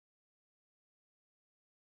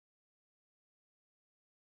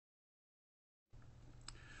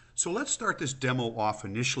So let's start this demo off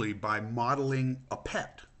initially by modeling a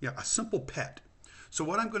pet, a simple pet. So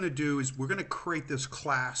what I'm going to do is we're going to create this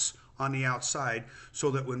class on the outside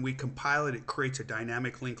so that when we compile it, it creates a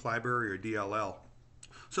dynamic link library or DLL.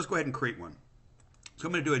 So let's go ahead and create one. So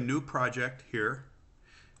I'm going to do a new project here.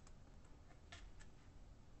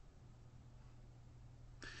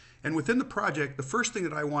 And within the project, the first thing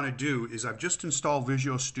that I want to do is I've just installed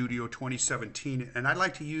Visual Studio 2017, and I'd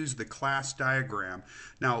like to use the class diagram.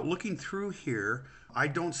 Now, looking through here, I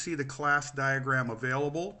don't see the class diagram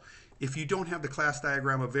available. If you don't have the class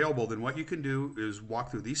diagram available, then what you can do is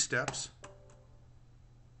walk through these steps.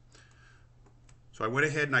 So I went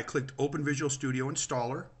ahead and I clicked Open Visual Studio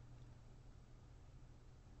Installer.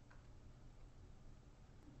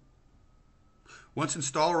 Once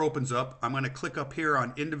Installer opens up, I'm going to click up here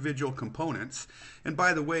on Individual Components. And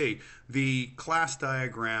by the way, the class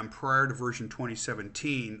diagram prior to version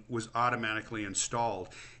 2017 was automatically installed.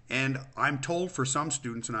 And I'm told for some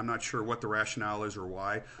students, and I'm not sure what the rationale is or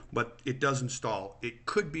why, but it does install. It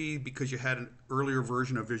could be because you had an earlier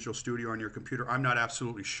version of Visual Studio on your computer. I'm not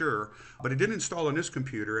absolutely sure, but it did install on this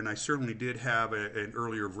computer, and I certainly did have an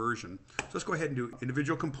earlier version. So let's go ahead and do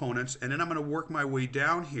Individual Components, and then I'm going to work my way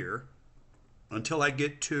down here until I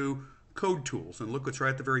get to Code Tools. And look what's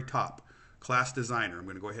right at the very top, Class Designer. I'm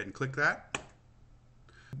going to go ahead and click that.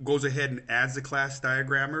 Goes ahead and adds the class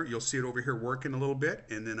diagrammer. You'll see it over here working a little bit,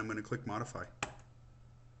 and then I'm going to click Modify.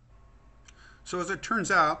 So as it turns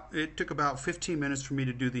out, it took about 15 minutes for me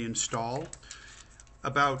to do the install.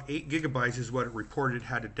 About 8 gigabytes is what it reported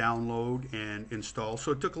had to download and install.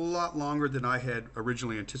 So it took a lot longer than I had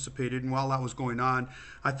originally anticipated. And while that was going on,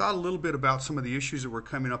 I thought a little bit about some of the issues that were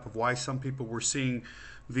coming up of why some people were seeing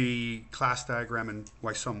the class diagram and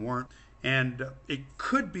why some weren't. And it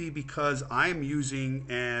could be because I'm using,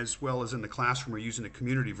 as well as in the classroom, we're using a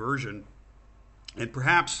community version. And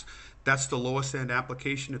perhaps that's the lowest end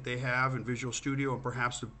application that they have in Visual Studio, and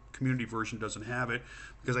perhaps the community version doesn't have it,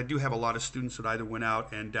 because I do have a lot of students that either went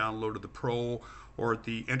out and downloaded the Pro or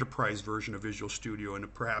the Enterprise version of Visual Studio,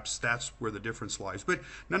 and perhaps that's where the difference lies. But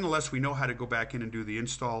nonetheless, we know how to go back in and do the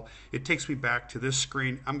install. It takes me back to this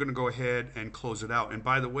screen. I'm going to go ahead and close it out. And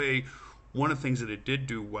by the way, one of the things that it did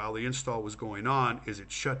do while the install was going on is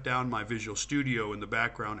it shut down my Visual Studio in the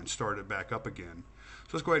background and started back up again.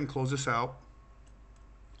 So let's go ahead and close this out.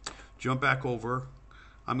 Jump back over.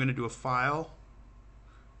 I'm going to do a File,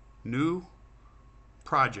 New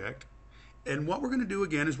Project. And what we're going to do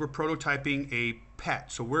again is we're prototyping a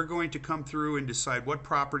pet. So we're going to come through and decide what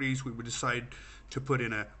properties we would decide to put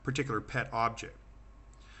in a particular pet object.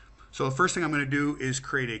 So the first thing I'm going to do is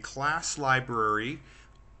create a class library.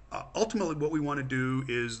 Ultimately, what we want to do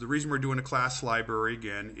is, the reason we're doing a class library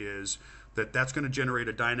again is that that's going to generate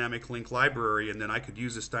a dynamic link library, and then I could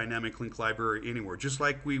use this dynamic link library anywhere. Just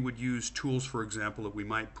like we would use tools, for example, that we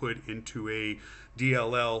might put into a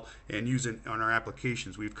DLL and use it on our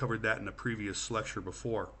applications. We've covered that in a previous lecture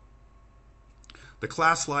before. The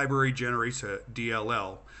class library generates a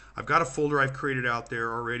DLL. I've got a folder I've created out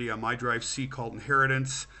there already on my drive C called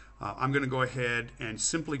Inheritance. I'm going to go ahead and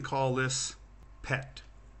simply call this Pet.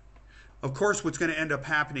 Of course, what's going to end up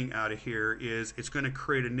happening out of here is it's going to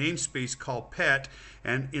create a namespace called Pet,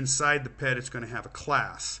 and inside the Pet it's going to have a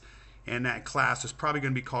class. And that class is probably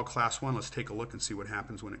going to be called Class 1. Let's take a look and see what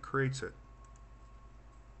happens when it creates it.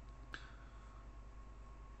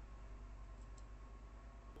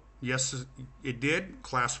 Yes, it did.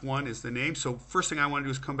 Class 1 is the name. So first thing I want to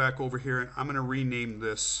do is come back over here, and I'm going to rename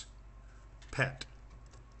this Pet.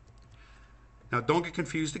 Now don't get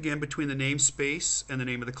confused again between the namespace and the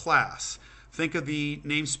name of the class. Think of the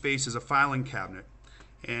namespace as a filing cabinet.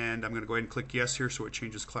 And I'm going to go ahead and click yes here so it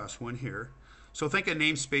changes Class 1 here. So think of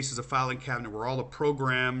namespace as a filing cabinet where all the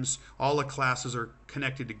programs, all the classes are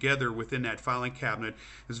connected together within that filing cabinet.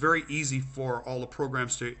 It's very easy for all the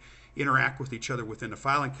programs to interact with each other within the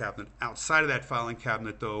filing cabinet. Outside of that filing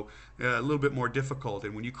cabinet, though, a little bit more difficult.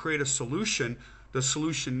 And when you create a solution, the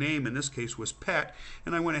solution name in this case was Pet,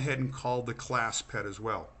 and I went ahead and called the class Pet as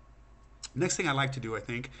well. Next thing I like to do, I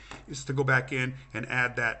think, is to go back in and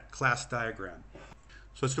add that class diagram.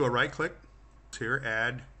 So let's do a right click here,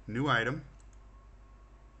 add new item.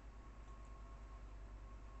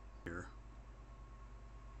 Here.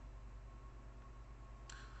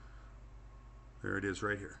 There it is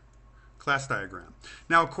right here. Class diagram.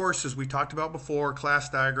 Now, of course, as we talked about before, class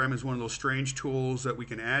diagram is one of those strange tools that we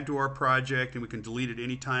can add to our project, and we can delete it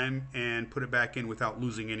anytime and put it back in without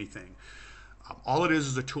losing anything. All it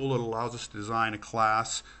is a tool that allows us to design a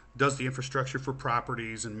class does the infrastructure for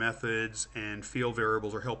properties and methods and field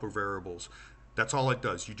variables or helper variables. That's all it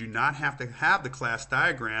does. You do not have to have the class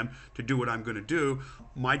diagram to do what I'm going to do.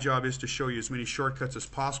 My job is to show you as many shortcuts as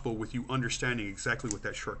possible with you understanding exactly what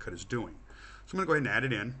that shortcut is doing. So I'm going to go ahead and add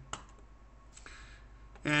it in.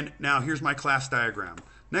 And now here's my class diagram.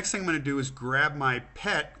 Next thing I'm going to do is grab my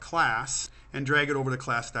pet class and drag it over the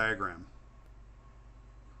class diagram.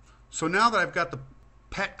 So now that I've got the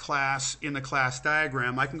pet class in the class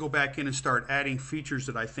diagram, I can go back in and start adding features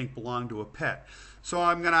that I think belong to a pet. So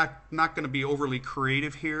I'm not going to be overly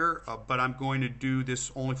creative here, but I'm going to do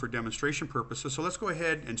this only for demonstration purposes. So let's go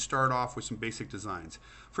ahead and start off with some basic designs.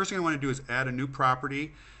 First thing I want to do is add a new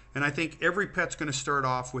property, and I think every pet's going to start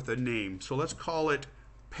off with a name. So let's call it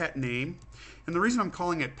pet name. And the reason I'm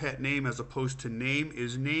calling it pet name as opposed to name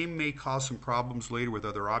is name may cause some problems later with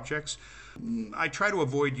other objects. I try to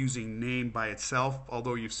avoid using name by itself,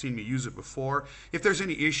 although you've seen me use it before. If there's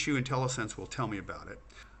any issue, IntelliSense will tell me about it.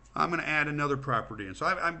 I'm going to add another property in. So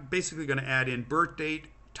I'm basically going to add in birth date,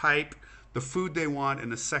 type, the food they want,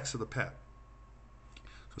 and the sex of the pet.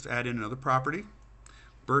 So let's add in another property,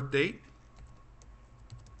 birth date.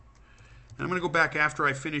 And I'm going to go back after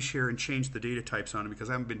I finish here and change the data types on it because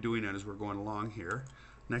I haven't been doing that as we're going along here.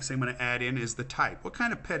 Next thing I'm going to add in is the type. What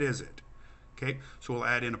kind of pet is it? Okay, so we'll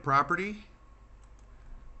add in a property.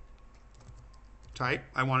 Type.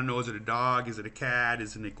 I want to know, is it a dog? Is it a cat?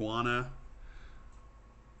 Is it an iguana?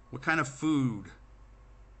 What kind of food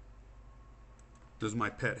does my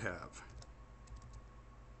pet have?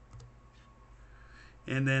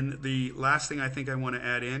 And then the last thing I think I want to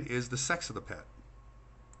add in is the sex of the pet.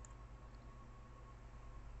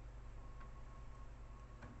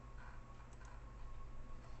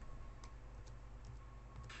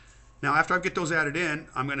 Now after I get those added in,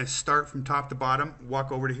 I'm going to start from top to bottom,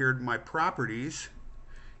 walk over to here to my properties,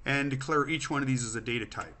 and declare each one of these as a data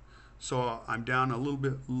type. So I'm down a little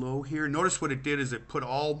bit low here. Notice what it did is it put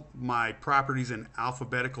all my properties in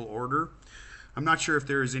alphabetical order. I'm not sure if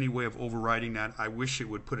there is any way of overriding that. I wish it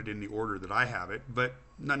would put it in the order that I have it, but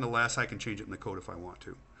nonetheless I can change it in the code if I want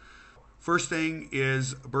to. First thing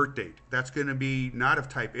is birth date. That's going to be not of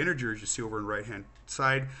type integer, as you see over on the right hand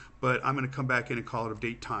side, but I'm going to come back in and call it of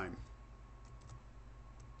date time.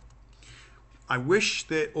 I wish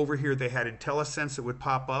that over here they had IntelliSense that would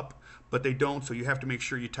pop up, but they don't, so you have to make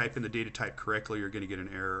sure you type in the data type correctly or you're going to get an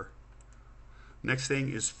error. Next thing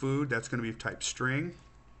is food. That's going to be of type string.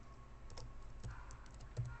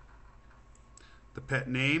 The pet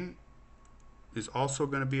name is also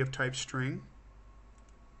going to be of type string.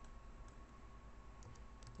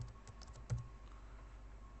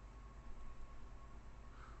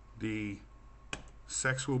 The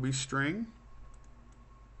sex will be string.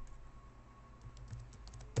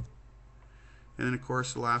 And then, of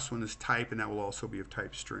course, the last one is type, and that will also be of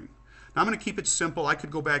type string. Now, I'm going to keep it simple. I could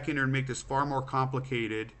go back in here and make this far more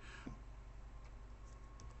complicated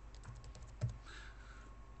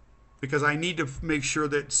because I need to make sure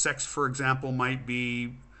that sex, for example, might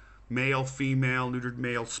be male, female, neutered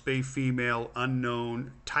male, spay female,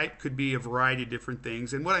 unknown. Type could be a variety of different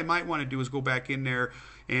things. And what I might want to do is go back in there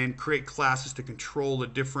and create classes to control the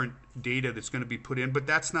different data that's going to be put in. But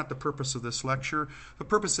that's not the purpose of this lecture. The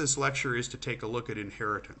purpose of this lecture is to take a look at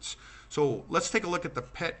inheritance. So let's take a look at the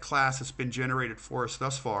pet class that's been generated for us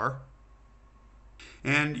thus far.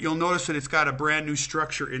 And you'll notice that it's got a brand new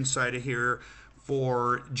structure inside of here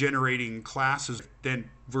for generating classes than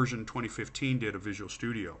version 2015 did of Visual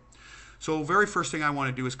Studio. So very first thing I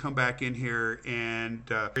want to do is come back in here and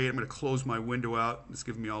I'm going to close my window out. It's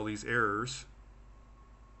giving me all these errors.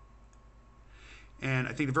 And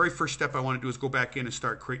I think the very first step I want to do is go back in and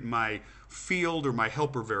start creating my field or my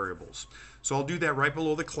helper variables. So I'll do that right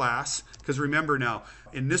below the class, because remember now,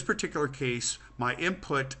 in this particular case, my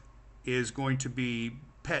input is going to be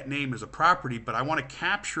pet name as a property, but I want to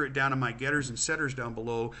capture it down in my getters and setters down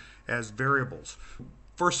below as variables.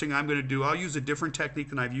 First thing I'm going to do, I'll use a different technique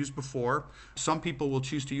than I've used before. Some people will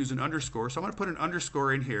choose to use an underscore, so I'm going to put an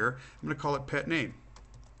underscore in here. I'm going to call it pet name.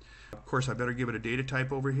 Of course, I better give it a data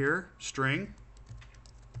type over here, string.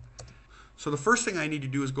 So the first thing I need to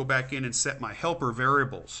do is go back in and set my helper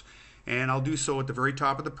variables. And I'll do so at the very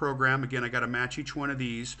top of the program. Again, I got to match each one of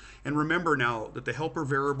these. And remember now that the helper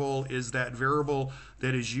variable is that variable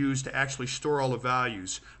that is used to actually store all the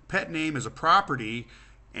values. Pet name is a property,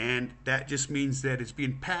 and that just means that it's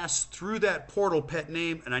being passed through that portal pet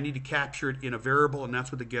name, and I need to capture it in a variable, and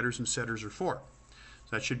that's what the getters and setters are for.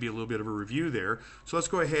 So that should be a little bit of a review there. So let's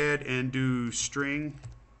go ahead and do string.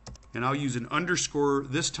 And I'll use an underscore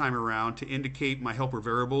this time around to indicate my helper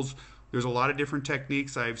variables. There's a lot of different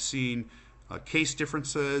techniques. I've seen case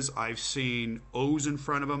differences. I've seen O's in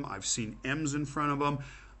front of them. I've seen M's in front of them.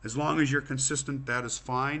 As long as you're consistent, that is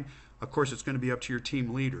fine. Of course, it's going to be up to your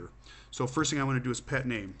team leader. So first thing I want to do is pet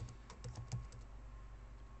name.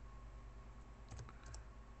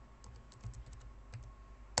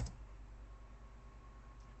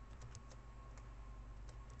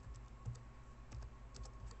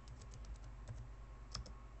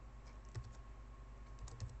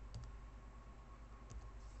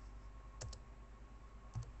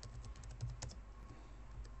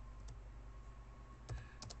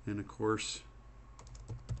 And of course,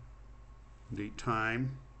 date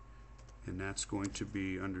time, and that's going to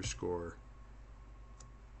be underscore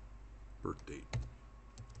birth date.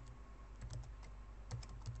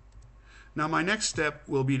 Now my next step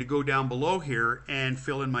will be to go down below here and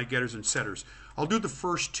fill in my getters and setters. I'll do the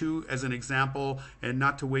first two as an example, and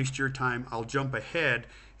not to waste your time, I'll jump ahead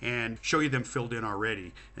and show you them filled in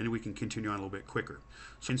already, and we can continue on a little bit quicker.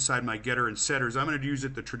 So inside my getter and setters, I'm going to use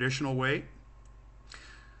it the traditional way.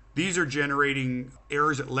 These are generating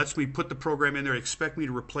errors. It lets me put the program in there. Expect me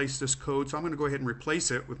to replace this code, so I'm going to go ahead and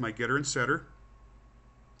replace it with my getter and setter.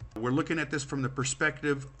 We're looking at this from the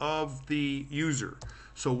perspective of the user.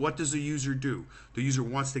 So what does the user do? The user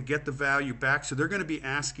wants to get the value back, so they're going to be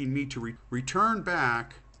asking me to return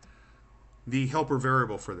back the helper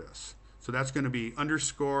variable for this. So that's going to be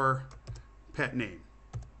underscore pet name.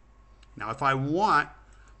 Now if I want,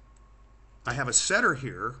 I have a setter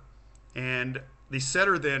here, and the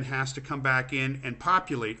setter then has to come back in and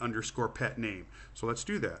populate underscore pet name. So let's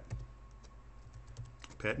do that.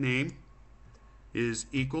 Pet name is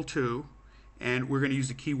equal to, and we're going to use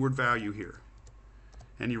the keyword value here.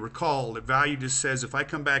 And you recall that value just says if I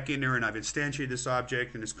come back in there and I've instantiated this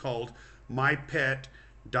object and it's called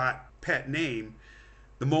myPet.petName,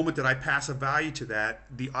 the moment that I pass a value to that,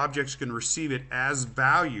 the object's going to receive it as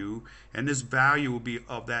value, and this value will be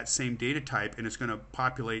of that same data type, and it's going to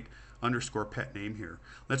populate underscore pet name here.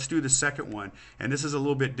 Let's do the second one, and this is a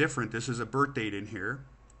little bit different. This is a birth date in here.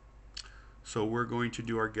 So we're going to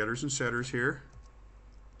do our getters and setters here,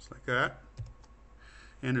 just like that.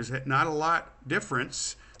 And there's not a lot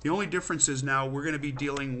difference. The only difference is now we're going to be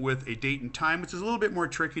dealing with a date and time, which is a little bit more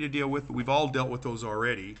tricky to deal with, but we've all dealt with those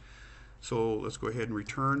already. So let's go ahead and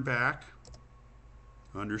return back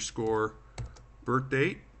underscore birth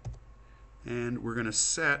date, and we're going to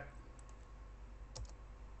set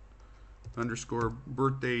underscore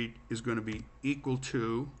birth date is going to be equal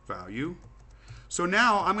to value. So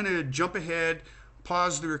now I'm going to jump ahead,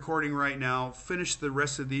 pause the recording right now, finish the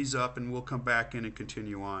rest of these up, and we'll come back in and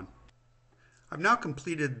continue on. I've now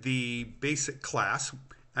completed the basic class.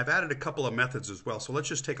 I've added a couple of methods as well, so let's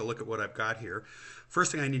just take a look at what I've got here.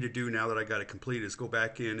 First thing I need to do now that I got it complete is go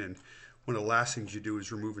back in, and one of the last things you do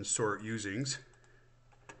is remove and sort usings.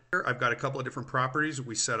 Here I've got a couple of different properties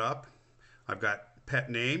we set up. I've got pet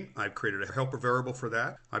name, I've created a helper variable for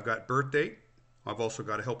that. I've got birth date, I've also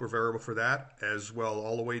got a helper variable for that as well,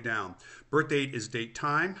 all the way down. Birth date is date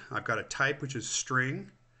time. I've got a type, which is string.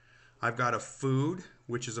 I've got a food,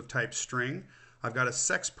 which is of type string. I've got a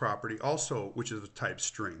sex property also, which is of type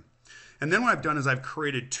string. And then what I've done is I've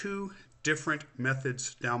created two different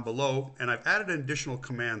methods down below, and I've added an additional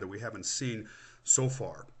command that we haven't seen so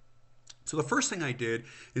far. So the first thing I did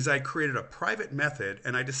is I created a private method,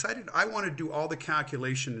 and I decided I want to do all the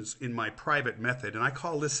calculations in my private method, and I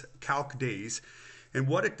call this calc days. And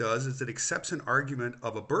what it does is it accepts an argument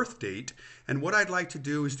of a birth date, and what I'd like to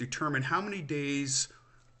do is determine how many days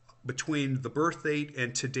between the birth date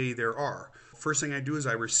and today there are. First thing I do is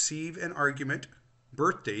I receive an argument,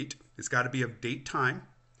 birth date. It's got to be of date time.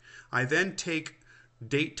 I then take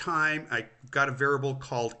date time. I got a variable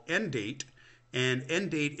called end date, and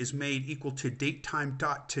end date is made equal to date time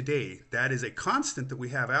dot today. That is a constant that we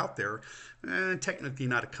have out there. Technically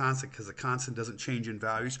not a constant because a constant doesn't change in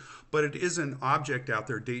values, but it is an object out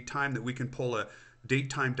there, date time, that we can pull a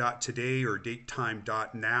date time dot today or date time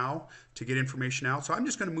dot now to get information out. So I'm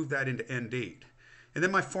just going to move that into end date. And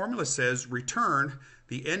then my formula says return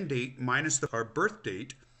the end date minus our birth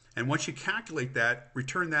date. And once you calculate that,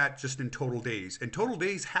 return that just in total days. And total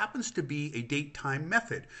days happens to be a date time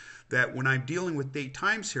method that when I'm dealing with date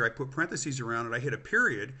times here, I put parentheses around it, I hit a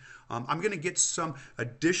period, I'm going to get some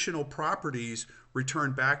additional properties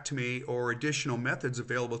returned back to me or additional methods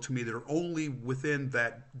available to me that are only within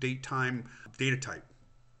that date time data type.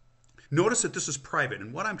 Notice that this is private,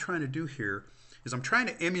 and what I'm trying to do here is I'm trying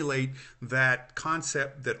to emulate that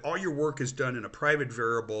concept that all your work is done in a private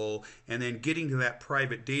variable, and then getting to that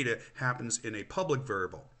private data happens in a public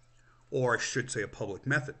variable, or I should say a public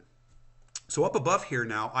method. So up above here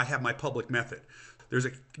now I have my public method. There's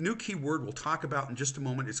a new keyword we'll talk about in just a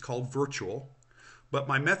moment. It's called virtual. But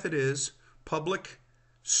my method is public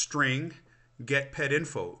string get pet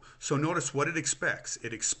info. So notice what it expects.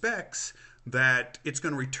 It expects that it's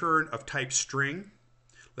going to return of type string.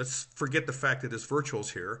 Let's forget the fact that this virtual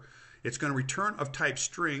is here. It's going to return of type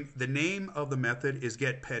string. The name of the method is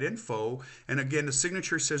get pet info. And again, the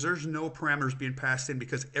signature says there's no parameters being passed in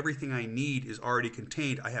because everything I need is already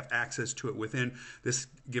contained. I have access to it within this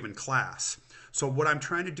given class. So what I'm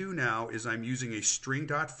trying to do now is I'm using a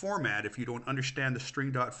string.format. If you don't understand the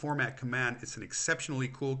string.format command, it's an exceptionally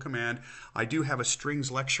cool command. I do have a strings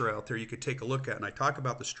lecture out there you could take a look at, and I talk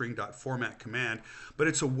about the string.format command, but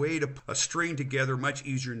it's a way to put a string together much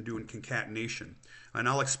easier than doing concatenation. And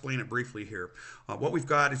I'll explain it briefly here. What we've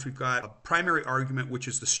got is we've got a primary argument, which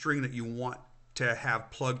is the string that you want to have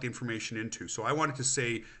plugged information into. So I wanted to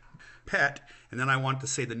say pet, and then I want to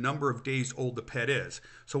say the number of days old the pet is.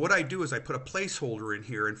 So what I do is I put a placeholder in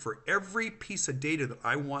here, and for every piece of data that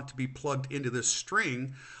I want to be plugged into this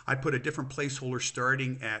string, I put a different placeholder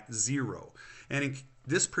starting at 0. And in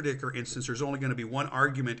this particular instance, there's only going to be one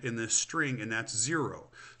argument in this string, and that's 0.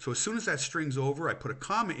 So as soon as that string's over, I put a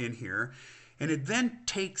comma in here, and it then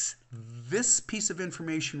takes this piece of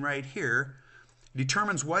information right here,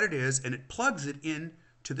 determines what it is, and it plugs it in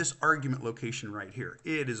to this argument location right here.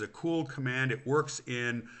 It is a cool command. It works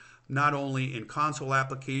in not only in console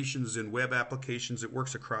applications and web applications, it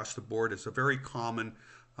works across the board. It's a very common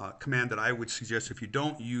command that I would suggest if you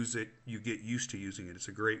don't use it, you get used to using it. It's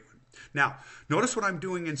a great one. Now, notice what I'm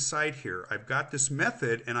doing inside here. I've got this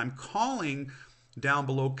method and I'm calling down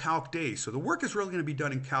below calc days. So the work is really going to be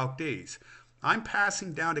done in calc days. I'm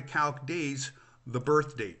passing down to calc days the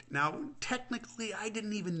birth date. Now, technically, I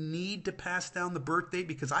didn't even need to pass down the birth date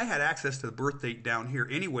because I had access to the birth date down here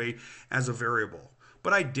anyway as a variable.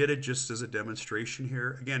 But I did it just as a demonstration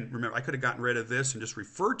here. Again, remember, I could have gotten rid of this and just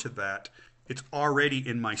referred to that. It's already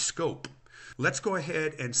in my scope. Let's go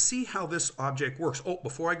ahead and see how this object works. Oh,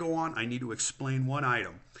 before I go on, I need to explain one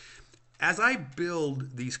item. As I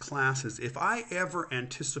build these classes, if I ever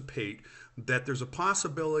anticipate that there's a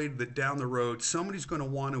possibility that down the road somebody's going to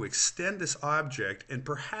want to extend this object and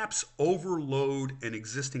perhaps overload an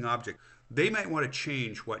existing object, they might want to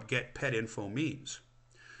change what get pet info means.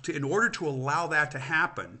 In order to allow that to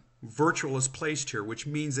happen, virtual is placed here, which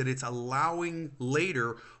means that it's allowing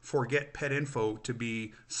later for get pet info to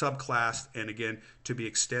be subclassed and again to be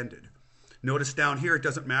extended. Notice down here it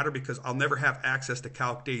doesn't matter because I'll never have access to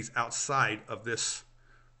calc days outside of this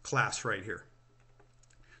class right here.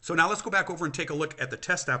 So now let's go back over and take a look at the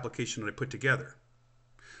test application that I put together.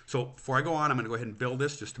 So before I go on, I'm going to go ahead and build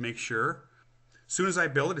this just to make sure. As soon as I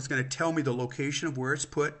build it, it's going to tell me the location of where it's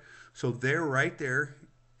put. So there, right there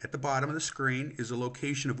at the bottom of the screen is a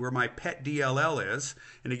location of where my pet DLL is.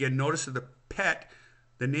 And again, notice that the pet,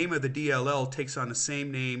 the name of the DLL takes on the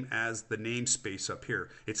same name as the namespace up here.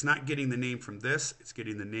 It's not getting the name from this, it's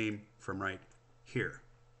getting the name from right here.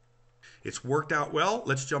 It's worked out well.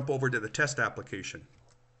 Let's jump over to the test application.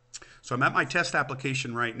 So I'm at my test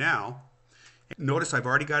application right now. Notice I've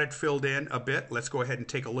already got it filled in a bit. Let's go ahead and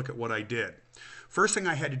take a look at what I did. First thing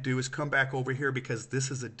I had to do is come back over here because this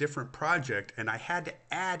is a different project and I had to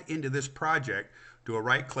add into this project, do a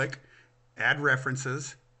right click, add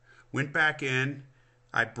references, went back in,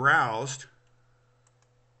 I browsed,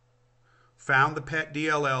 found the pet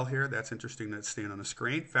DLL here. That's interesting, that's staying on the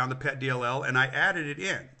screen. Found the pet DLL and I added it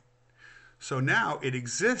in. So now it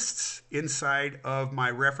exists inside of my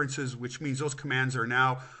references, which means those commands are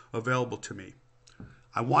now available to me.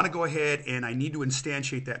 I want to go ahead and I need to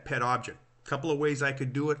instantiate that pet object. A couple of ways I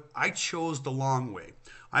could do it. I chose the long way.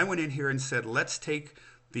 I went in here and said, let's take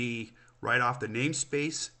the right off the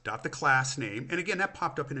namespace dot the class name. And again, that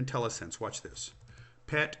popped up in IntelliSense. Watch this.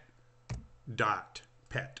 Pet dot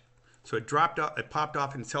pet. So it dropped up, it popped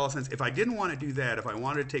off in IntelliSense. If I didn't want to do that, if I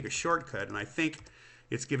wanted to take a shortcut, and I think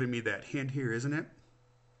it's giving me that hint here, isn't it?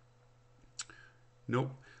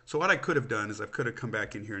 Nope. So what I could have done is I could have come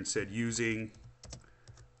back in here and said using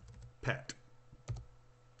pet.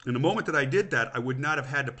 In the moment that I did that, I would not have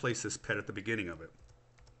had to place this pet at the beginning of it.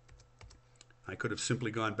 I could have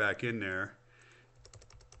simply gone back in there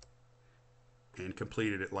and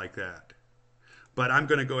completed it like that. But I'm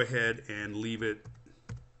going to go ahead and leave it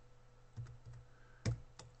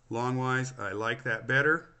longwise. I like that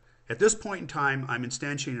better. At this point in time, I'm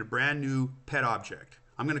instantiating a brand new pet object.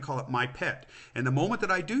 I'm going to call it my pet. And the moment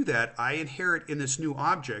that I do that, I inherit in this new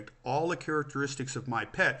object all the characteristics of my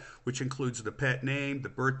pet, which includes the pet name, the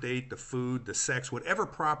birth date, the food, the sex, whatever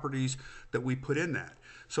properties that we put in that.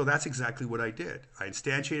 So that's exactly what I did. I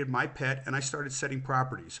instantiated my pet and I started setting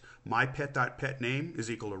properties. My pet.petName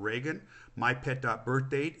is equal to Reagan. My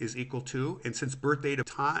pet.birthdate is equal to, and since birth date of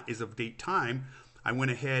time is of date time, I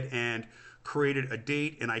went ahead and created a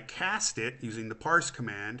date and I cast it using the parse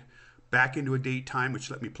command back into a date time,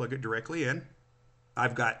 which let me plug it directly in.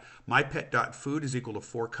 I've got my pet.food is equal to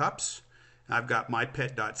 4 cups. I've got my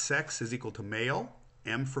pet.sex is equal to male,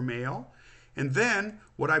 M for male. And then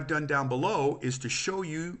what I've done down below is to show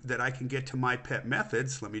you that I can get to my pet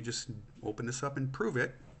methods. Let me just open this up and prove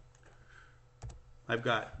it. I've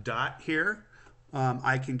got dot here.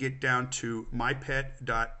 I can get down to my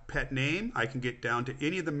pet.petName. I can get down to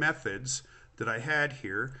any of the methods that I had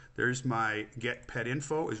here. There's my get pet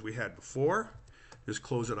info as we had before. Just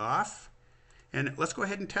close it off. And let's go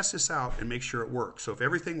ahead and test this out and make sure it works. So if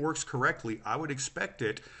everything works correctly, I would expect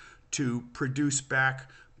it to produce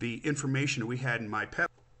back the information that we had in my pet.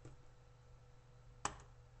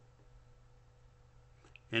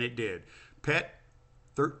 And it did. Pet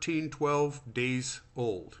 13, 12 days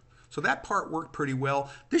old. So that part worked pretty well.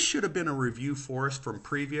 This should have been a review for us from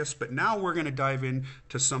previous, but now we're going to dive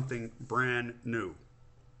into something brand new.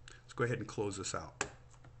 Let's go ahead and close this out.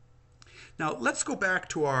 Now let's go back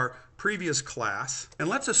to our previous class and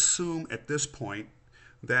let's assume at this point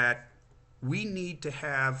that we need to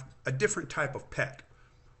have a different type of pet.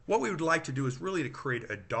 What we would like to do is really to create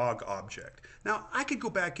a dog object. Now I could go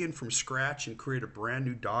back in from scratch and create a brand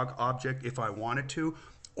new dog object if I wanted to,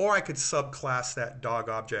 or I could subclass that dog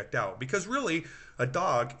object out, because really a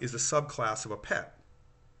dog is a subclass of a pet.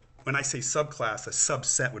 When I say subclass, a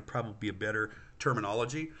subset would probably be a better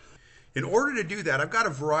terminology. In order to do that, I've got a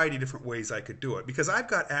variety of different ways I could do it. Because I've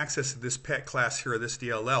got access to this pet class here, this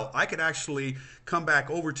DLL, I could actually come back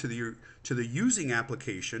over to the using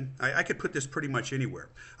application. I could put this pretty much anywhere.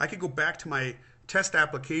 I could go back to my test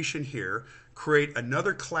application here, create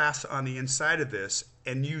another class on the inside of this,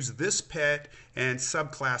 and use this pet and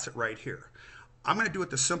subclass it right here. I'm going to do it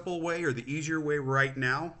the simple way or the easier way right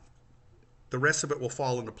now. The rest of it will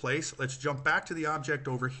fall into place. Let's jump back to the object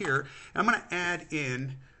over here. I'm going to add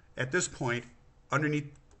in, at this point,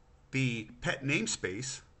 underneath the pet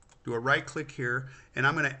namespace, do a right click here, and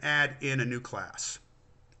I'm going to add in a new class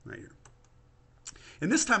right here.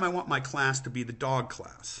 And this time I want my class to be the dog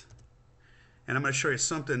class. And I'm going to show you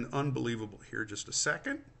something unbelievable here. Just a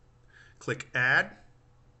second. Click add.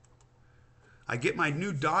 I get my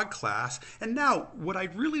new dog class. And now what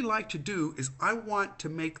I'd really like to do is I want to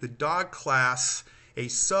make the dog class a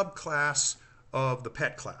subclass of the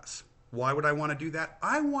pet class. Why would I want to do that?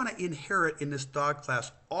 I want to inherit in this dog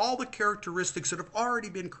class all the characteristics that have already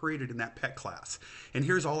been created in that pet class. And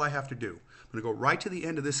here's all I have to do. I'm going to go right to the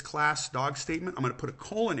end of this class dog statement. I'm going to put a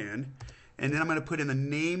colon in, and then I'm going to put in the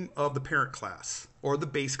name of the parent class, or the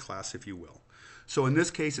base class, if you will. So in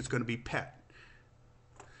this case, it's going to be pet.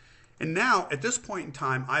 And now, at this point in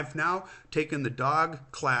time, I've now taken the dog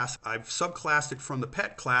class, I've subclassed it from the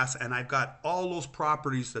pet class, and I've got all those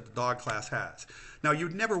properties that the dog class has. Now,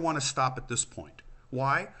 you'd never want to stop at this point.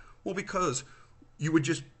 Why? Well, because you would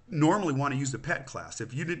just normally want to use the pet class.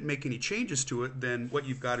 If you didn't make any changes to it, then what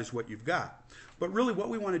you've got is what you've got. But really what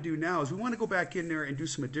we want to do now is we want to go back in there and do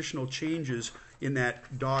some additional changes in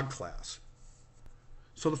that dog class.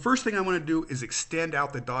 So the first thing I want to do is extend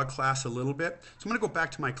out the dog class a little bit. So I'm going to go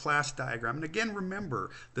back to my class diagram. And again,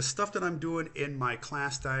 remember, the stuff that I'm doing in my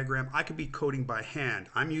class diagram, I could be coding by hand.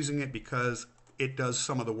 I'm using it because it does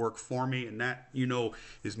some of the work for me, and that, you know,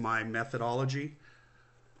 is my methodology.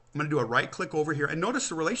 I'm going to do a right click over here, and notice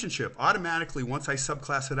the relationship. Automatically, once I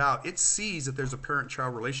subclass it out, it sees that there's a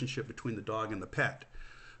parent-child relationship between the dog and the pet.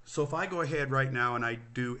 So if I go ahead right now and I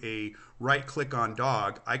do a right click on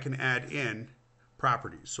dog, I can add in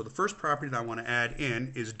properties. So the first property that I want to add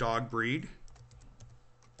in is dog breed.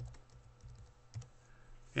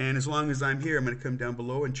 And as long as I'm here, I'm going to come down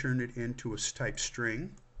below and turn it into a type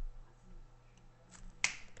string.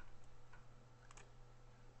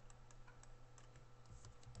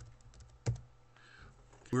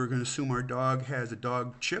 We're going to assume our dog has a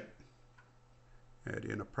dog chip. Add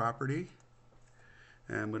in a property.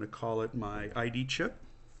 And I'm going to call it my ID chip.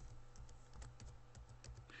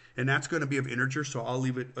 And that's going to be of integer, so I'll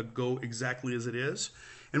leave it go exactly as it is.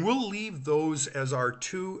 And we'll leave those as our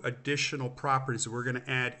two additional properties that we're going to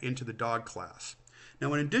add into the dog class.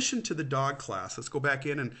 Now, in addition to the dog class, let's go back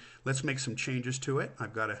in and let's make some changes to it.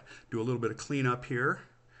 I've got to do a little bit of cleanup here.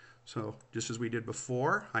 So just as we did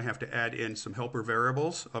before, I have to add in some helper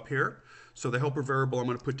variables up here. So the helper variable I'm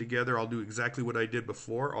going to put together, I'll do exactly what I did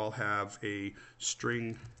before. I'll have a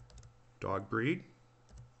string dog breed.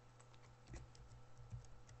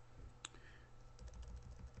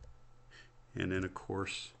 And then of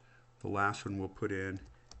course the last one we'll put in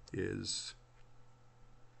is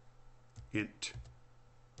int.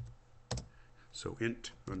 So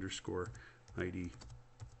int underscore ID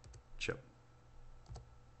chip.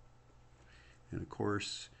 And of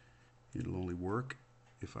course it'll only work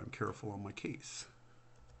if I'm careful on my case.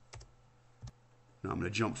 Now I'm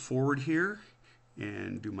going to jump forward here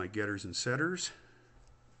and do my getters and setters.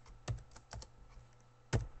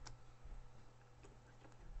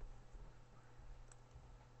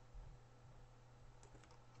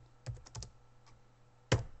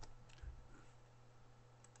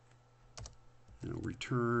 Now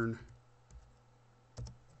return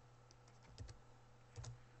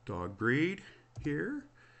dog breed here,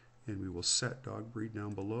 and we will set dog breed down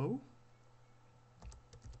below.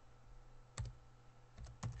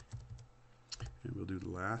 And we'll do the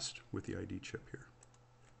last with the ID chip here.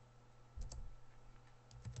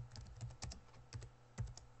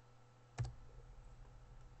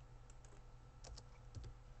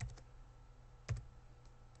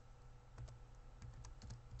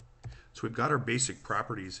 So we've got our basic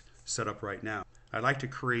properties set up right now. I'd like to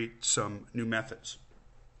create some new methods.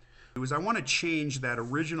 I want to change that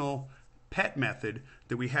original pet method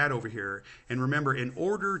that we had over here. And remember, in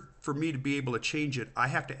order for me to be able to change it, I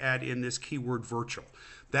have to add in this keyword virtual.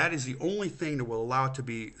 That is the only thing that will allow it to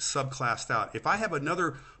be subclassed out. If I have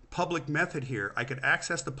another public method here, I could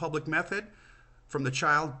access the public method from the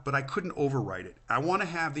child, but I couldn't overwrite it. I want to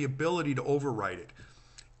have the ability to overwrite it.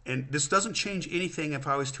 And this doesn't change anything if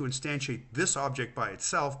I was to instantiate this object by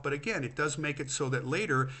itself, but again, it does make it so that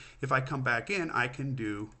later, if I come back in, I can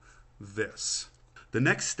do this. The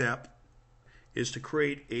next step is to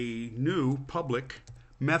create a new public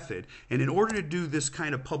method. And in order to do this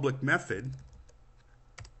kind of public method,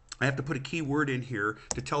 I have to put a keyword in here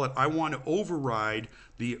to tell it I want to override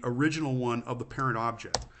the original one of the parent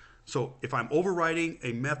object. So if I'm overriding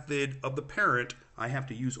a method of the parent, I have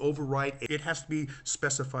to use override. It has to be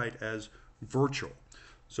specified as virtual.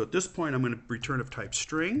 So at this point, I'm going to return of type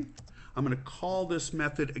string. I'm going to call this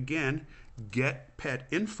method again,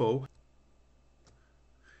 getPetInfo.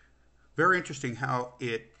 Very interesting how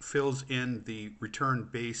it fills in the return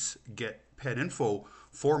base getPetInfo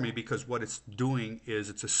for me, because what it's doing is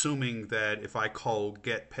it's assuming that if I call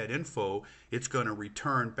getPetInfo, it's going to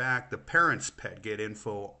return back the parent's pet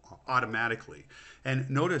getInfo automatically. And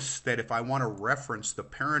notice that if I want to reference the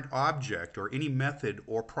parent object or any method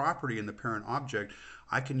or property in the parent object,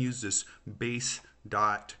 I can use this base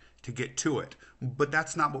dot to get to it. But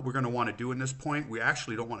that's not what we're going to want to do in this point. We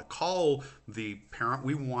actually don't want to call the parent.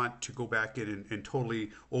 We want to go back in and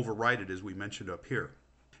totally override it, as we mentioned up here.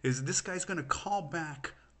 Is this guy's going to call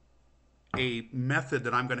back a method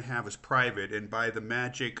that I'm going to have as private, and by the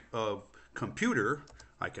magic of computer,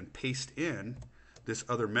 I can paste in this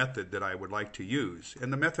other method that I would like to use.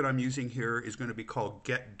 And the method I'm using here is going to be called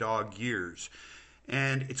getDogYears.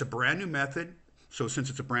 And it's a brand new method. So since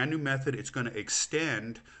it's a brand new method, it's going to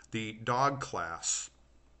extend the dog class.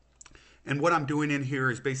 And what I'm doing in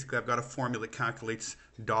here is basically I've got a formula that calculates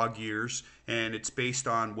dog years, and it's based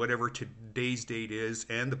on whatever today's date is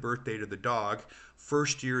and the birth date of the dog.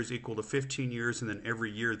 First year is equal to 15 years, and then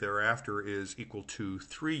every year thereafter is equal to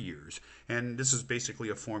 3 years. And this is basically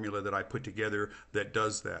a formula that I put together that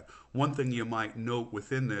does that. One thing you might note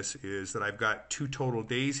within this is that I've got 2 total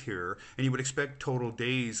days here, and you would expect total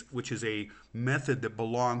days, which is a method that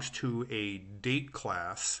belongs to a date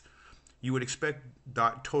class. You would expect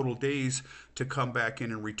total days to come back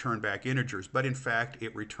in and return back integers, but in fact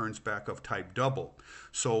it returns back of type double.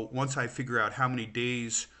 So once I figure out how many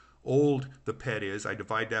days old the pet is, I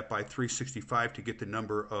divide that by 365 to get the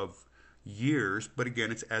number of years, but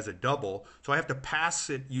again it's as a double, so I have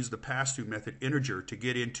to use the pass-through method integer to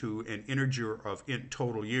get into an integer of int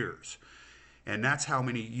total years. And that's how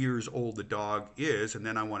many years old the dog is, and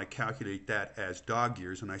then I want to calculate that as dog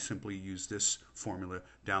years, and I simply use this formula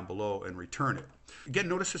down below and return it. Again,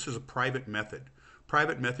 notice this is a private method.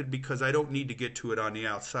 Private method because I don't need to get to it on the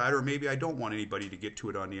outside, or maybe I don't want anybody to get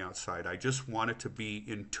to it on the outside. I just want it to be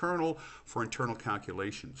internal for internal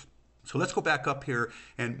calculations. So let's go back up here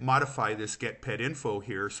and modify this getPetInfo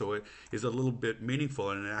here so it is a little bit meaningful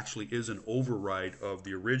and it actually is an override of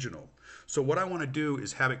the original. So what I want to do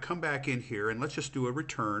is have it come back in here, and let's just do a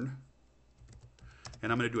return.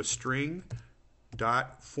 And I'm going to do a string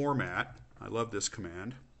dot format. I love this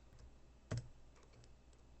command.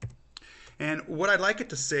 And what I'd like it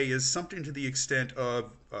to say is something to the extent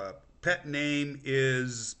of pet name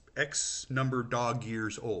is X number dog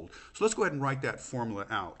years old. So let's go ahead and write that formula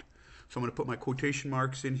out. So I'm going to put my quotation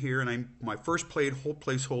marks in here, and my first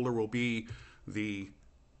placeholder will be the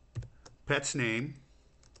pet's name,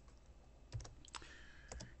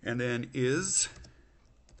 and then is.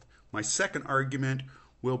 My second argument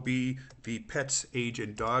will be the pet's age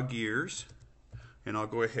in dog years, and I'll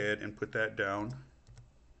go ahead and put that down,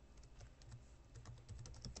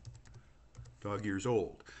 dog years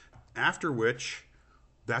old. After which,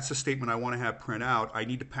 that's the statement I want to have print out. I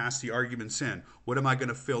need to pass the arguments in. What am I going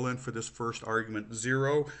to fill in for this first argument?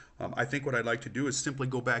 0. I think what I'd like to do is simply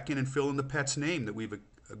go back in and fill in the pet's name that we've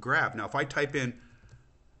grabbed. Now if I type in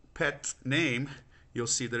pet's name, you'll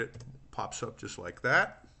see that it pops up just like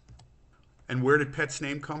that. And where did pet's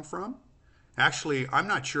name come from? Actually, I'm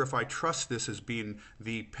not sure if I trust this as being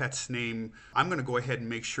the pet's name. I'm going to go ahead and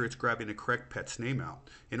make sure it's grabbing the correct pet's name out.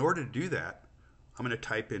 In order to do that, I'm going to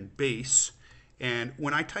type in base. And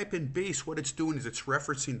when I type in base, what it's doing is it's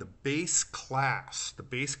referencing the base class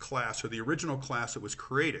or the original class that was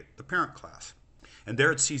created, the parent class. And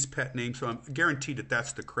there it sees pet name, so I'm guaranteed that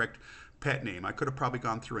that's the correct pet name. I could have probably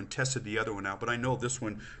gone through and tested the other one out, but I know this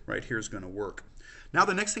one right here is going to work. Now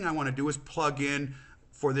the next thing I want to do is plug in,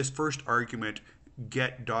 for this first argument,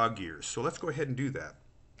 get dog years. So let's go ahead and do that.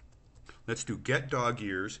 Let's do get dog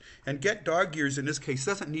years. And get dog years in this case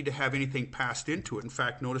doesn't need to have anything passed into it. In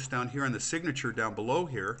fact, notice down here on the signature down below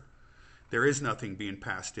here, there is nothing being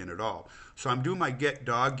passed in at all. So I'm doing my get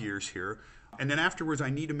dog years here. And then afterwards, I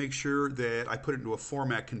need to make sure that I put it into a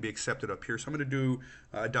format can be accepted up here. So I'm going to do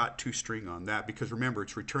a .toString on that, because remember,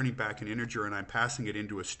 it's returning back an integer and I'm passing it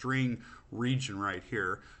into a string region right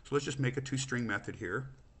here. So let's just make a toString method here.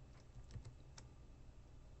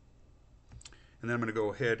 And then I'm going to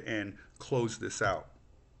go ahead and close this out.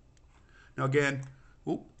 Now again,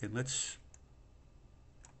 and let's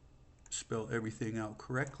spell everything out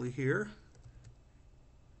correctly here.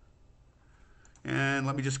 And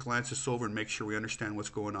let me just glance this over and make sure we understand what's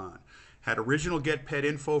going on. Had original get pet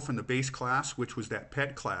info from the base class, which was that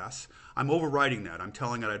pet class. I'm overriding that. I'm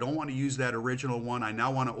telling it I don't want to use that original one. I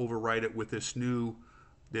now want to override it with this new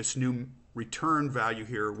return value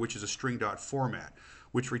here, which is a string.format,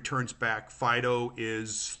 which returns back Fido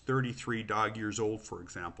is 33 dog years old, for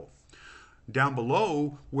example. Down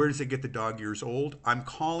below, where does it get the dog years old? I'm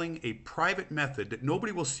calling a private method that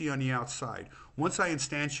nobody will see on the outside. Once I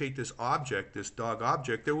instantiate this object, this dog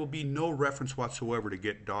object, there will be no reference whatsoever to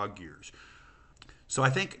get dog years. So I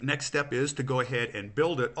think next step is to go ahead and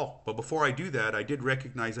build it. Oh, but before I do that, I did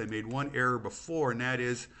recognize I made one error before, and that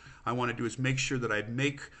is I want to do is make sure that I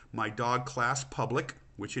make my dog class public,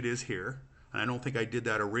 which it is here. And I don't think I did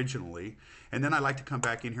that originally. And then I like to come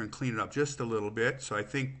back in here and clean it up just a little bit. So I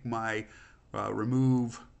think my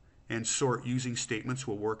remove and sort using statements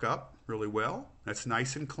will work up really well. That's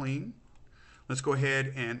nice and clean. Let's go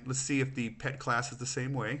ahead and let's see if the pet class is the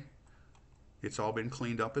same way. It's all been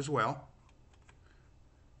cleaned up as well.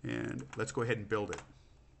 And let's go ahead and build it.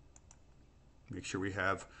 Make sure we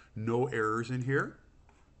have no errors in here.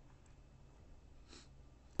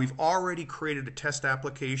 We've already created a test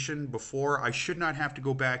application before. I should not have to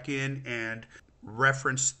go back in and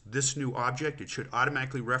reference this new object. It should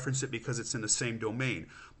automatically reference it because it's in the same domain.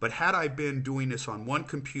 But had I been doing this on one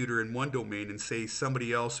computer in one domain and say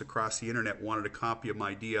somebody else across the internet wanted a copy of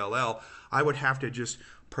my DLL, I would have to just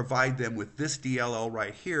provide them with this DLL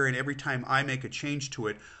right here, and every time I make a change to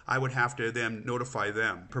it, I would have to then notify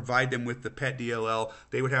them, provide them with the pet DLL.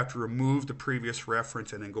 They would have to remove the previous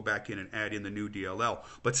reference and then go back in and add in the new DLL.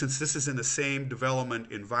 But since this is in the same development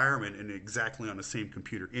environment and exactly on the same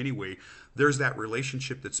computer anyway, there's that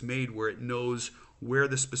relationship that's made where it knows where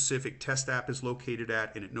the specific test app is located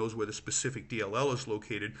at, and it knows where the specific DLL is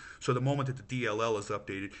located. So the moment that the DLL is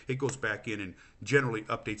updated, it goes back in and generally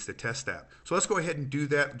updates the test app. So let's go ahead and do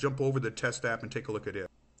that, jump over the test app and take a look at it.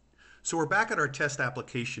 So we're back at our test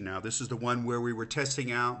application now. This is the one where we were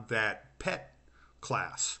testing out that pet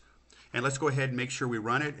class. And let's go ahead and make sure we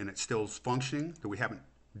run it and it still is functioning, that we haven't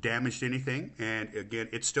damaged anything. And again,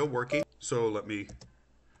 it's still working. So let me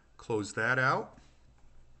close that out.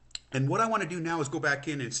 And what I want to do now is go back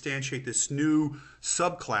in and instantiate this new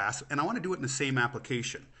subclass, and I want to do it in the same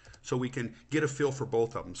application so we can get a feel for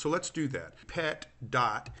both of them. So let's do that. Pet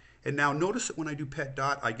dot, and now notice that when I do pet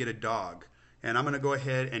dot, I get a dog. And I'm going to go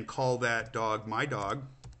ahead and call that dog my dog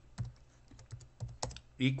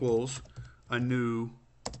equals a new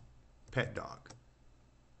pet dog.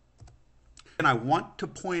 And I want to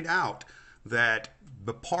point out that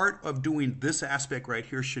the part of doing this aspect right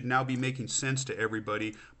here should now be making sense to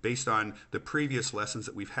everybody based on the previous lessons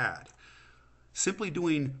that we've had. Simply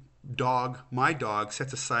doing dog, my dog,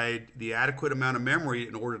 sets aside the adequate amount of memory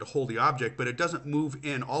in order to hold the object, but it doesn't move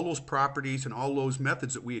in all those properties and all those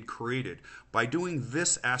methods that we had created. By doing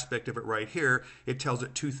this aspect of it right here, it tells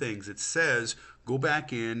it two things. It says, go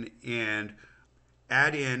back in and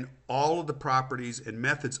add in all of the properties and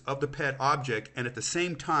methods of the pet object, and at the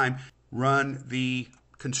same time, run the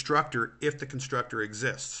constructor if the constructor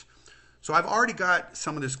exists. So I've already got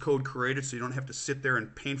some of this code created, so you don't have to sit there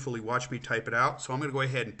and painfully watch me type it out. So I'm going to go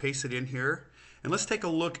ahead and paste it in here. And let's take a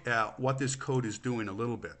look at what this code is doing a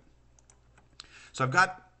little bit. So I've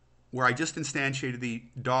got where I just instantiated the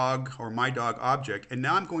dog or my dog object, and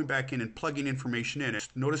now I'm going back in and plugging information in.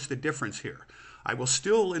 Notice the difference here. I will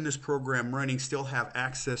still, in this program running, still have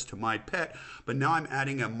access to my pet, but now I'm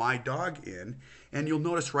adding a my dog in, and you'll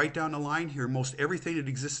notice right down the line here, most everything that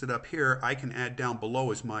existed up here, I can add down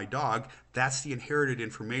below as my dog. That's the inherited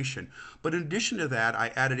information. But in addition to that, I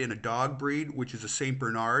added in a dog breed, which is a St.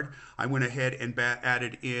 Bernard. I went ahead and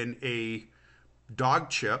added in a dog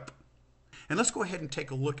chip. And let's go ahead and take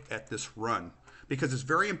a look at this run, because it's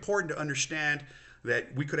very important to understand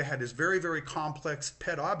that we could have had this very, very complex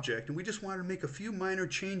pet object, and we just wanted to make a few minor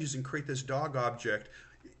changes and create this dog object.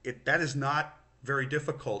 That is not very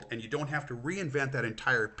difficult, and you don't have to reinvent that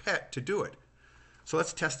entire pet to do it. So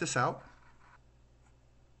let's test this out.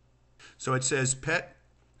 So it says pet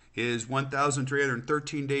is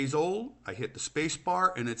 1,313 days old. I hit the space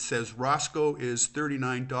bar, and it says Roscoe is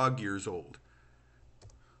 39 dog years old.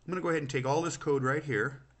 I'm going to go ahead and take all this code right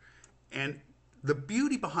here, and the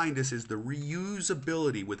beauty behind this is the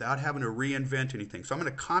reusability without having to reinvent anything. So I'm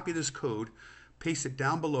going to copy this code, paste it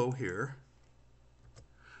down below here.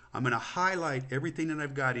 I'm going to highlight everything that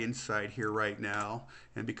I've got inside here right now,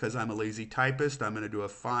 and because I'm a lazy typist, I'm going to do a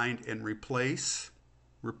find and replace.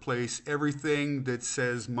 Replace everything that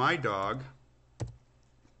says my dog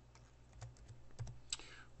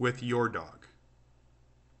with your dog.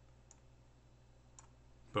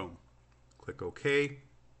 Boom. Click OK.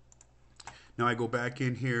 Now I go back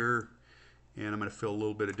in here and I'm going to fill a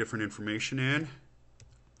little bit of different information in.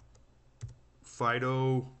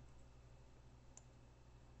 Fido,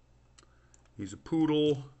 he's a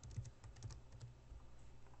poodle.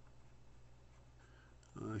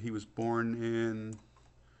 He was born in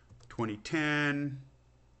 2010.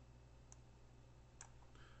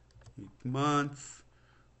 Month.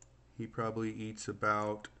 He probably eats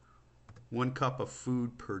about 1 cup of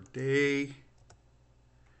food per day.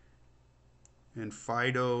 And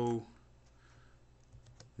Fido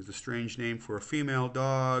is a strange name for a female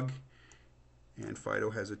dog. And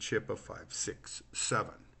Fido has a chip of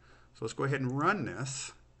 567. So let's go ahead and run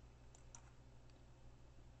this.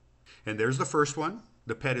 And there's the first one.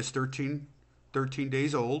 The pet is 13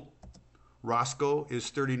 days old. Roscoe is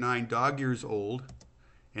 39 dog years old.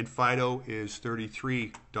 And Fido is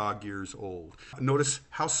 33 dog years old. Notice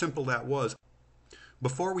how simple that was.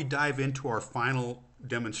 Before we dive into our final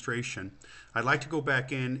demonstration, I'd like to go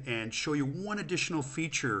back in and show you one additional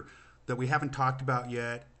feature that we haven't talked about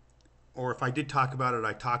yet, or if I did talk about it,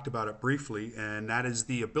 I talked about it briefly, and that is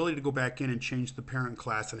the ability to go back in and change the parent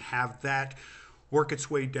class and have that work its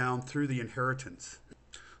way down through the inheritance.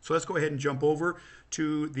 So let's go ahead and jump over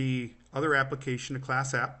to the other application, the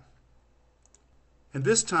class app. And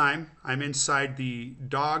this time, I'm inside the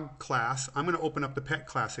dog class. I'm going to open up the pet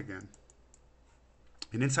class again.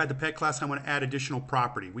 And inside the pet class, I want to add additional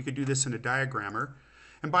property. We could do this in a diagrammer.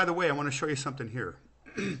 And by the way, I want to show you something here.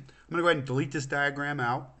 I'm going to go ahead and delete this diagram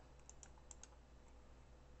out.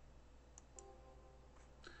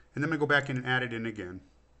 And then I'm going to go back in and add it in again.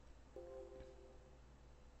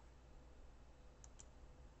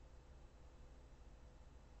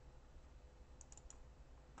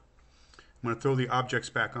 I'm going to throw the objects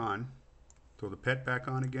back on. Throw the pet back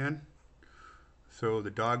on again. Throw the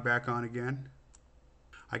dog back on again.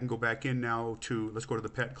 I can go back in now to, let's go to the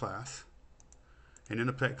pet class. And in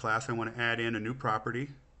the pet class, I want to add in a new property.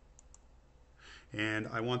 And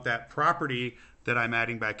I want that property that I'm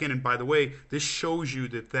adding back in. And by the way, this shows you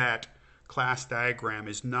that that class diagram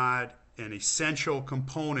is not an essential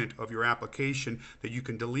component of your application, that you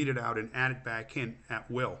can delete it out and add it back in at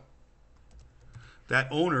will. That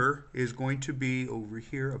owner is going to be over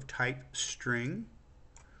here of type string.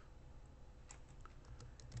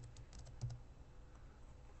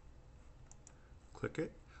 Click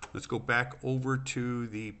it. Let's go back over to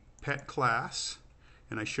the pet class,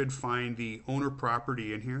 and I should find the owner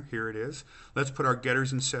property in here. Here it is. Let's put our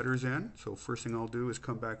getters and setters in. So first thing I'll do is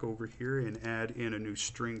come back over here and add in a new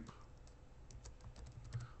string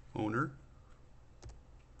owner.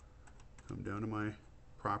 Come down to my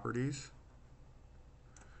properties,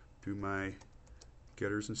 do my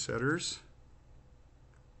getters and setters.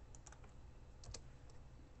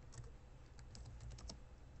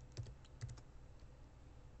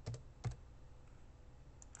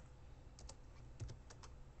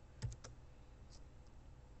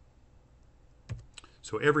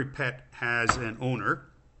 So every pet has an owner,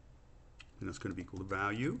 and that's going to be equal to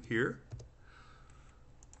value here.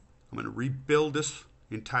 I'm going to rebuild this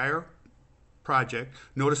entire project.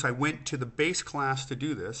 Notice I went to the base class to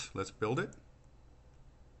do this. Let's build it.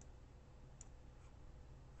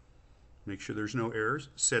 Make sure there's no errors.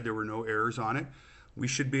 Said there were no errors on it. We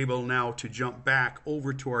should be able now to jump back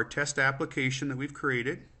over to our test application that we've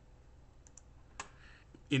created.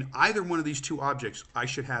 In either one of these two objects, I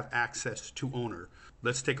should have access to owner.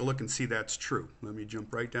 Let's take a look and see that's true. Let me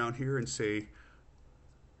jump right down here and say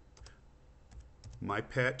my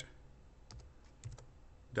pet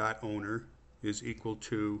dot owner is equal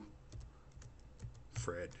to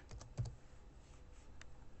Fred.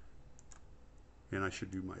 And I should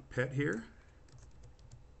do my pet here.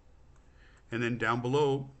 And then down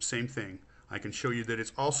below, same thing. I can show you that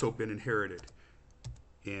it's also been inherited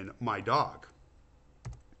in my dog.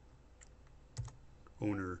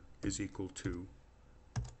 Owner is equal to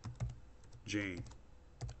Jane.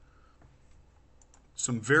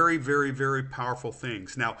 Some very, very, very powerful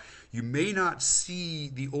things. Now, you may not see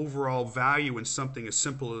the overall value in something as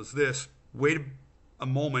simple as this. Wait a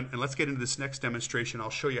moment and let's get into this next demonstration. I'll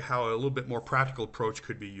show you how a little bit more practical approach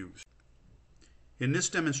could be used. In this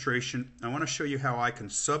demonstration, I want to show you how I can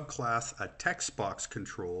subclass a text box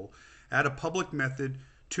control, add a public method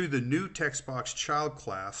to the new text box child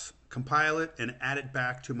class, compile it, and add it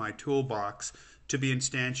back to my toolbox to be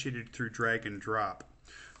instantiated through drag and drop.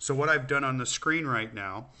 So what I've done on the screen right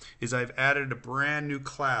now is I've added a brand new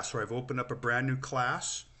class, or I've opened up a brand new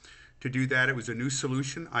class. To do that, it was a new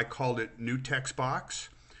solution. I called it new text box,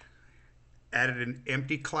 added an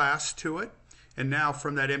empty class to it, and now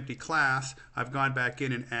from that empty class, I've gone back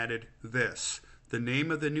in and added this. The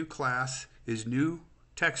name of the new class is new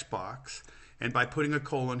text box, and by putting a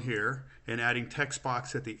colon here and adding text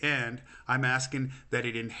box at the end, I'm asking that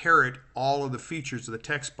it inherit all of the features of the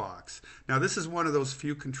text box. Now this is one of those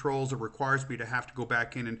few controls that requires me to have to go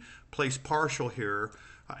back in and place partial here.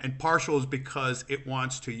 And partial is because it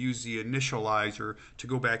wants to use the initializer to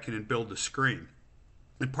go back in and build the screen.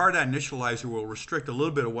 And part of that initializer will restrict a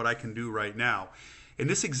little bit of what I can do right now. In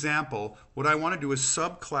this example, what I want to do is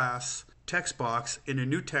subclass text box in a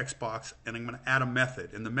new text box, and I'm going to add a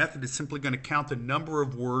method. And the method is simply going to count the number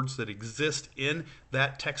of words that exist in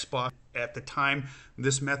that text box at the time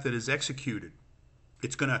this method is executed.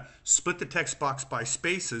 It's going to split the text box by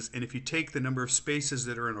spaces, and if you take the number of spaces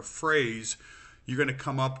that are in a phrase, you're going to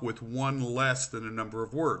come up with one less than the number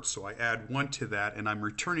of words. So I add 1 to that, and I'm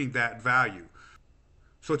returning that value.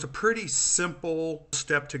 So it's a pretty simple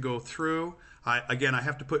step to go through. Again, I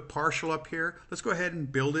have to put partial up here. Let's go ahead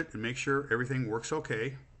and build it and make sure everything works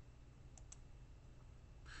okay.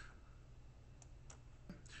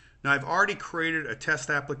 Now I've already created a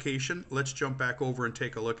test application. Let's jump back over and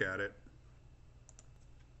take a look at it.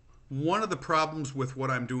 One of the problems with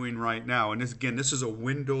what I'm doing right now, and this is a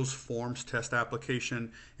Windows Forms test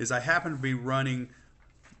application, is I happen to be running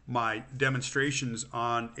my demonstrations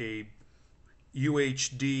on a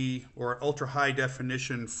UHD or ultra high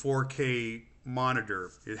definition 4K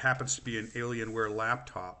monitor. It happens to be an Alienware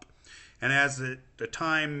laptop. And as at the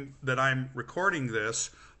time that I'm recording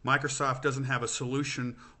this, Microsoft doesn't have a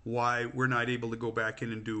solution why we're not able to go back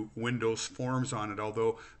in and do Windows Forms on it,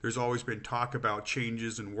 although there's always been talk about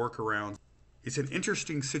changes and workarounds. It's an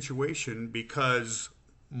interesting situation because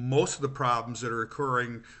most of the problems that are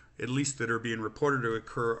occurring, at least that are being reported to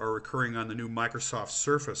occur, are occurring on the new Microsoft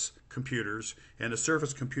Surface computers, and the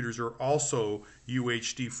Surface computers are also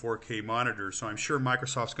UHD 4K monitors, so I'm sure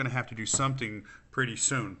Microsoft's going to have to do something pretty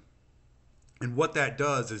soon. And what that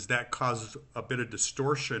does is that causes a bit of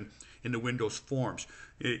distortion in the Windows Forms.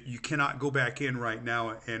 You cannot go back in right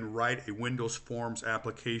now and write a Windows Forms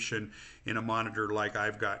application in a monitor like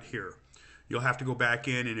I've got here. You'll have to go back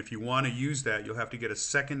in, and if you want to use that, you'll have to get a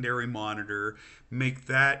secondary monitor, make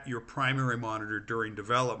that your primary monitor during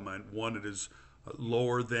development, one that is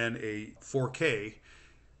lower than a 4K,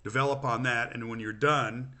 develop on that, and when you're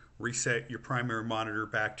done, reset your primary monitor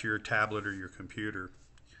back to your tablet or your computer.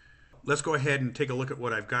 Let's go ahead and take a look at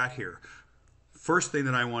what I've got here. First thing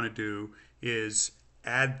that I want to do is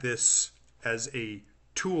add this as a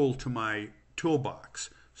tool to my toolbox.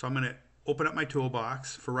 So I'm going to open up my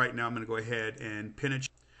toolbox. For right now, I'm going to go ahead and pin it,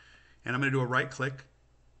 and I'm going to do a right click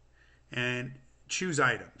and choose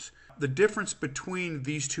items. The difference between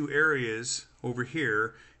these two areas over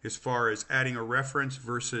here, as far as adding a reference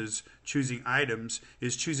versus choosing items,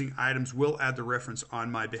 is choosing items will add the reference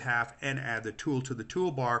on my behalf and add the tool to the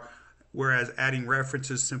toolbar, whereas adding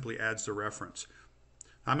references simply adds the reference.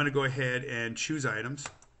 I'm going to go ahead and choose items.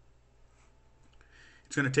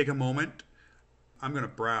 It's going to take a moment. I'm going to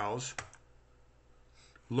browse.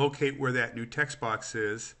 locate where that new text box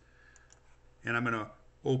is, and I'm going to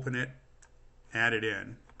open it, add it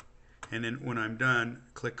in, and then when I'm done,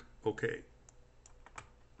 click OK.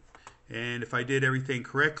 And if I did everything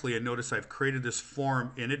correctly, and notice I've created this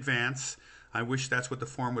form in advance. I wish that's what the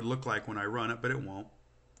form would look like when I run it, but it won't.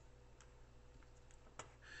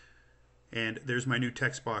 And there's my new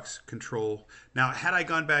text box control. Now, had I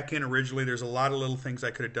gone back in originally, there's a lot of little things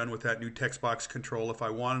I could have done with that new text box control. If I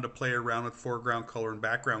wanted to play around with foreground color and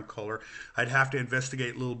background color, I'd have to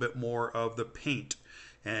investigate a little bit more of the paint.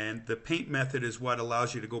 And the paint method is what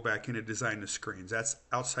allows you to go back in and design the screens. That's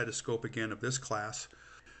outside the scope again of this class.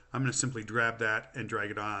 I'm going to simply grab that and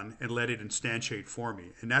drag it on and let it instantiate for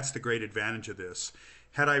me. And that's the great advantage of this.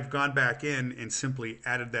 Had I gone back in and simply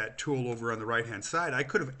added that tool over on the right hand side, I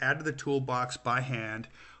could have added the toolbox by hand,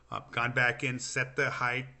 gone back in, set the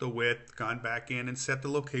height, the width, gone back in and set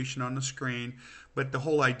the location on the screen. But the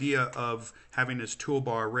whole idea of having this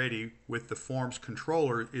toolbar ready with the Forms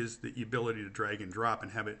controller is the ability to drag and drop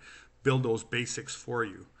and have it build those basics for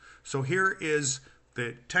you. So here is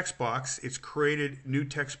the text box. It's created new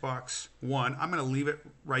text box 1. I'm going to leave it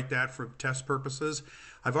right that for test purposes.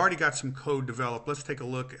 I've already got some code developed. Let's take a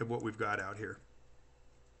look at what we've got out here.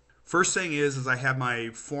 First thing is I have my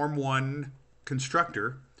Form 1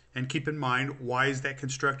 constructor, and keep in mind, why is that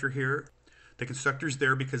constructor here? The constructor's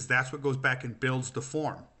there because that's what goes back and builds the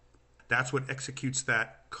form. That's what executes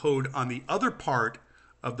that code on the other part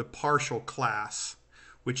of the partial class,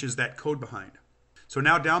 which is that code behind. So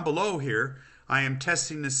now down below here, I am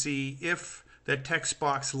testing to see if that text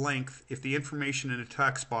box length, if the information in a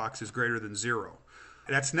text box is greater than 0.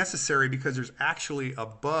 That's necessary because there's actually a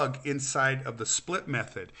bug inside of the split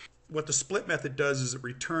method. What the split method does is it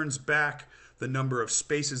returns back the number of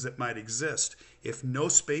spaces that might exist. If no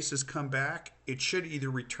spaces come back, it should either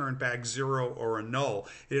return back 0 or a null.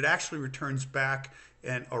 It actually returns back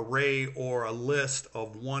an array or a list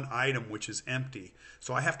of one item which is empty.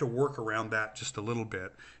 So I have to work around that just a little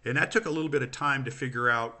bit. And that took a little bit of time to figure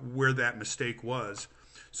out where that mistake was.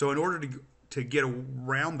 So in order to get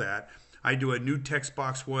around that, I do a new text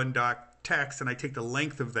box 1.text and I take the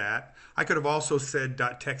length of that. I could have also said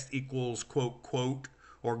 .text equals quote quote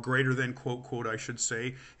or greater than quote quote I should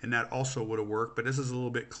say, and that also would have worked, but this is a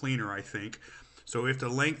little bit cleaner I think. So if the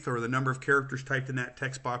length or the number of characters typed in that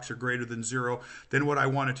text box are greater than 0, then what I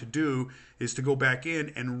wanted to do is to go back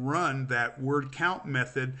in and run that word count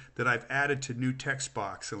method that I've added to new text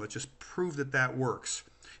box, and let's just prove that that works.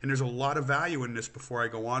 And there's a lot of value in this before I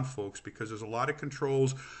go on, folks, because there's a lot of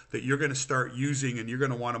controls that you're going to start using and you're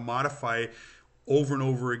going to want to modify over and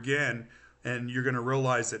over again. And you're going to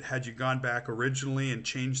realize that had you gone back originally and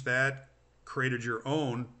changed that, created your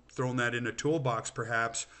own, thrown that in a toolbox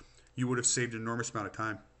perhaps, you would have saved an enormous amount of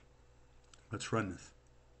time. Let's run this.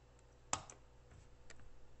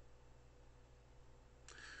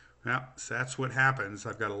 Well, so that's what happens.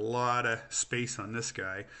 I've got a lot of space on this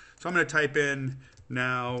guy. So I'm going to type in,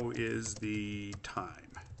 now is the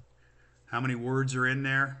time. How many words are in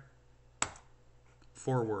there?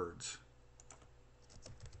 4 words.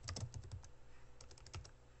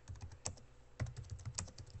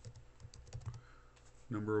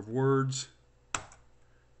 Number of words,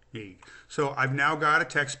 8. So I've now got a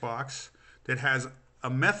text box that has a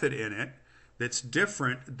method in it that's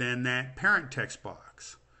different than that parent text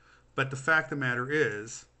box. But the fact of the matter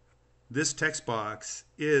is, this text box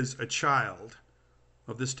is a child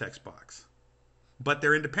of this text box. But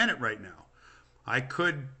they're independent right now. I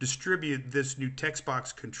could distribute this new text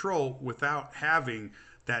box control without having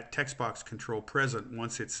that text box control present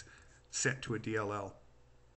once it's sent to a DLL.